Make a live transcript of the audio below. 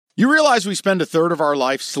You realize we spend a third of our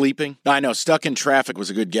life sleeping? I know, stuck in traffic was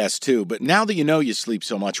a good guess too, but now that you know you sleep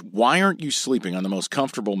so much, why aren't you sleeping on the most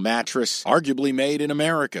comfortable mattress arguably made in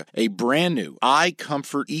America? A brand new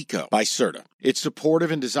iComfort Eco by Serta. It's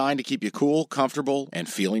supportive and designed to keep you cool, comfortable, and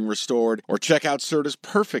feeling restored. Or check out Serta's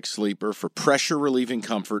Perfect Sleeper for pressure-relieving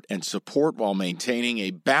comfort and support while maintaining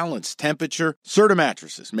a balanced temperature. Serta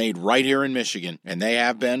mattresses, made right here in Michigan, and they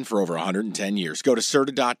have been for over 110 years. Go to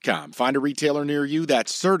Serta.com. Find a retailer near you.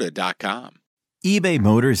 That's Serta.com. eBay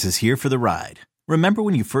Motors is here for the ride. Remember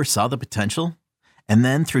when you first saw the potential? And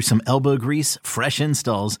then through some elbow grease, fresh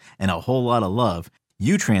installs, and a whole lot of love,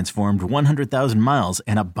 you transformed 100,000 miles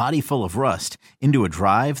and a body full of rust into a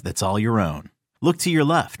drive that's all your own. Look to your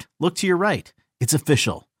left. Look to your right. It's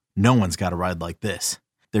official. No one's got a ride like this.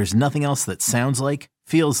 There's nothing else that sounds like,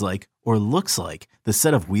 feels like, or looks like the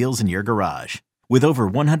set of wheels in your garage. With over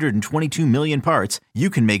 122 million parts, you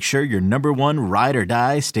can make sure your number one ride or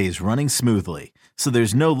die stays running smoothly. So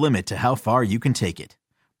there's no limit to how far you can take it.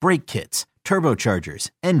 Brake kits, turbochargers,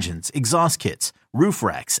 engines, exhaust kits, roof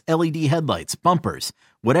racks, LED headlights, bumpers,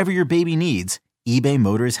 whatever your baby needs, eBay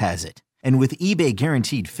Motors has it. And with eBay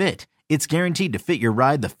Guaranteed Fit, it's guaranteed to fit your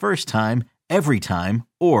ride the first time, every time,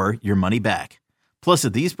 or your money back. Plus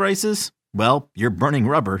at these prices, well, you're burning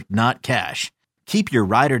rubber, not cash. Keep your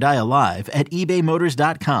ride or die alive at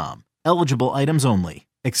ebaymotors.com. Eligible items only.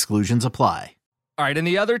 Exclusions apply. All right, and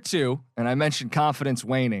the other two, and I mentioned confidence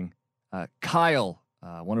waning. Kyle,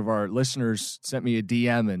 one of our listeners, sent me a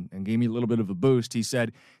DM and gave me a little bit of a boost. He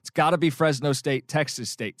said, it's got to be Fresno State, Texas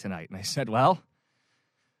State tonight. And I said, well,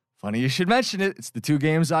 funny you should mention it. It's the two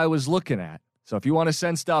games I was looking at. So if you want to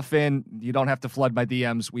send stuff in, you don't have to flood my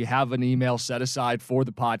DMs. We have an email set aside for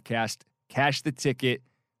the podcast,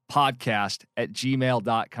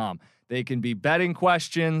 cashtheticketpodcast@gmail.com. They can be betting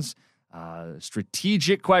questions,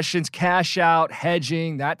 strategic questions, cash out,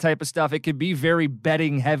 hedging, that type of stuff. It could be very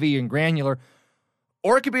betting heavy and granular,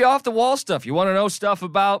 or it could be off the wall stuff. You want to know stuff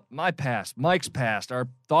about my past, Mike's past, our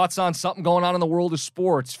thoughts on something going on in the world of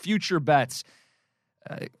sports, future bets.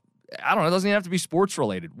 I don't know. It doesn't even have to be sports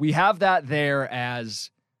related. We have that there as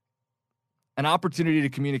an opportunity to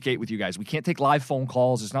communicate with you guys. We can't take live phone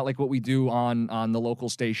calls. It's not like what we do on the local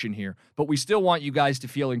station here, but we still want you guys to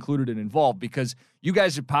feel included and involved because you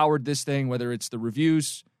guys have powered this thing, whether it's the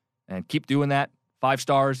reviews, and keep doing that, 5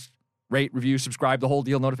 stars, rate, review, subscribe, the whole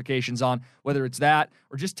deal, notifications on, whether it's that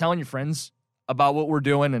or just telling your friends about what we're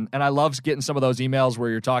doing. And I love getting some of those emails where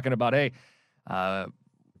you're talking about, hey,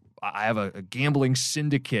 I have a gambling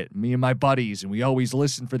syndicate, me and my buddies, and we always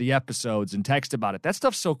listen for the episodes and text about it. That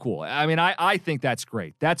stuff's so cool. I mean, I think that's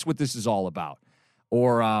great. That's what this is all about.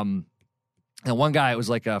 Or and one guy, it was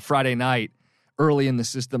like a Friday night, early in the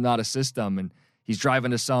system, not a system, and he's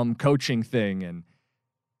driving to some coaching thing, and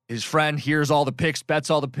his friend hears all the picks,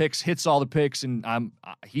 bets all the picks, hits all the picks, and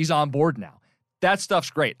he's on board now. That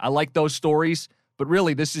stuff's great. I like those stories, but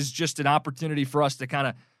really this is just an opportunity for us to kind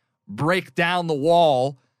of break down the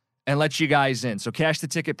wall and let you guys in. So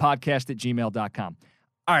cashtheticketpodcast@gmail.com.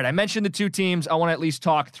 All right, I mentioned the two teams. I want to at least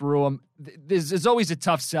talk through them. This is always a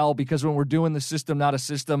tough sell because when we're doing the system, not a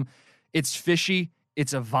system, it's fishy.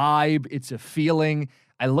 It's a vibe. It's a feeling.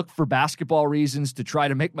 I look for basketball reasons to try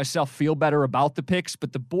to make myself feel better about the picks,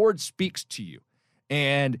 but the board speaks to you.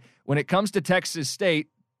 And when it comes to Texas State,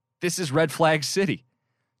 this is red flag city.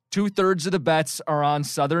 2/3 of the bets are on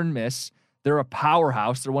Southern Miss. They're a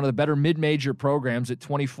powerhouse. They're one of the better mid-major programs at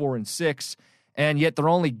 24-6, and yet they're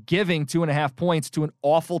only giving 2.5 points to an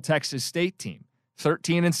awful Texas State team.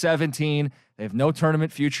 13-17. They have no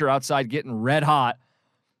tournament future outside getting red hot.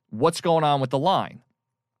 What's going on with the line?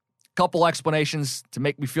 Couple explanations to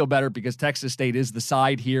make me feel better because Texas State is the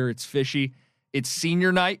side here. It's fishy. It's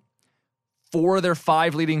senior night. 4 of their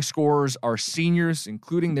 5 leading scorers are seniors,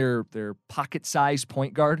 including their pocket-sized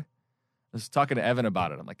point guard. I was talking to Evan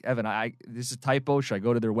about it. I'm like, Evan, this is a typo. Should I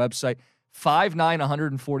go to their website? 5'9",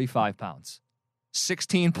 145 pounds.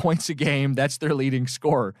 16 points a game. That's their leading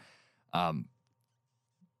scorer.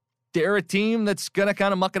 They're a team that's going to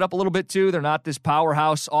kind of muck it up a little bit too. They're not this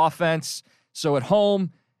powerhouse offense. So at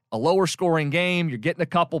home, a lower scoring game, you're getting a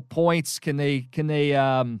couple points. Can they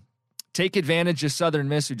take advantage of Southern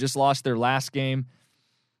Miss, who just lost their last game?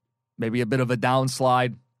 Maybe a bit of a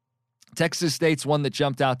downslide. Texas State's one that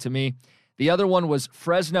jumped out to me. The other one was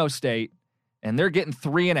Fresno State, and they're getting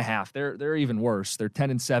 3.5. They're even worse. They're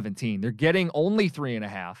 10-17. They're getting only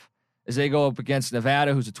 3.5 as they go up against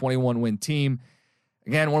Nevada, who's a 21-win team.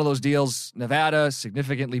 Again, one of those deals, Nevada,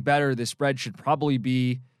 significantly better. This spread should probably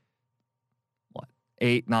be,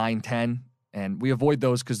 8, 9, 10. And we avoid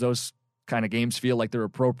those because those kind of games feel like they're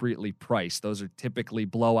appropriately priced. Those are typically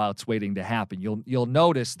blowouts waiting to happen. You'll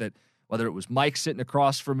notice that whether it was Mike sitting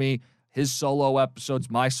across from me, his solo episodes,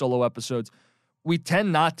 my solo episodes, we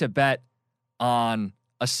tend not to bet on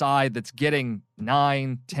a side that's getting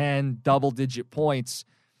 9, 10, double-digit points,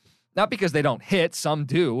 not because they don't hit. Some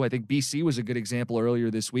do. I think BC was a good example earlier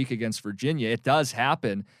this week against Virginia. It does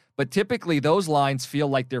happen, but typically those lines feel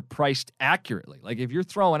like they're priced accurately. Like if you're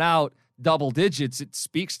throwing out double digits, it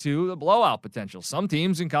speaks to the blowout potential. Some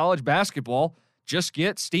teams in college basketball just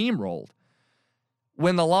get steamrolled.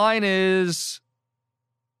 When the line is,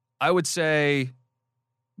 I would say,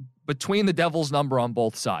 between the devil's number on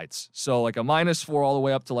both sides. So like a -4 all the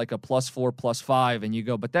way up to like a +4, +5, and you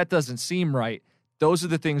go, but that doesn't seem right. Those are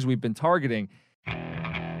the things we've been targeting.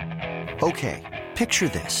 Okay, picture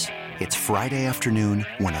this. It's Friday afternoon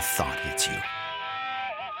when a thought hits you.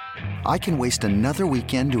 I can waste another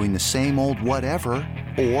weekend doing the same old whatever,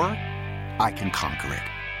 or I can conquer it.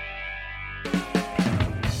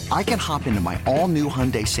 I can hop into my all-new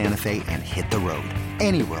Hyundai Santa Fe and hit the road.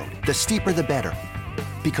 Any road. The steeper, the better.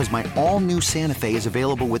 Because my all-new Santa Fe is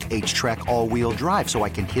available with H-Track all-wheel drive, so I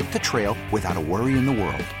can hit the trail without a worry in the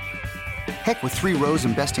world. Heck, with 3 rows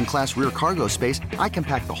and best-in-class rear cargo space, I can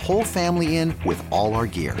pack the whole family in with all our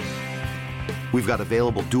gear. We've got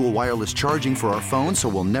available dual wireless charging for our phones, so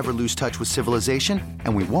we'll never lose touch with civilization,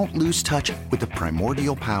 and we won't lose touch with the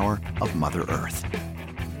primordial power of Mother Earth.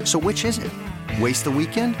 So which is it? Waste the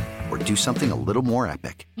weekend or do something a little more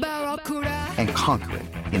epic and conquer it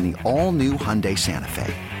in the all-new Hyundai Santa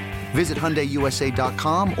Fe. Visit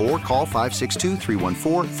HyundaiUSA.com or call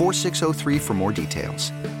 562-314-4603 for more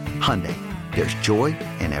details. Hyundai, there's joy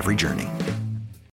in every journey.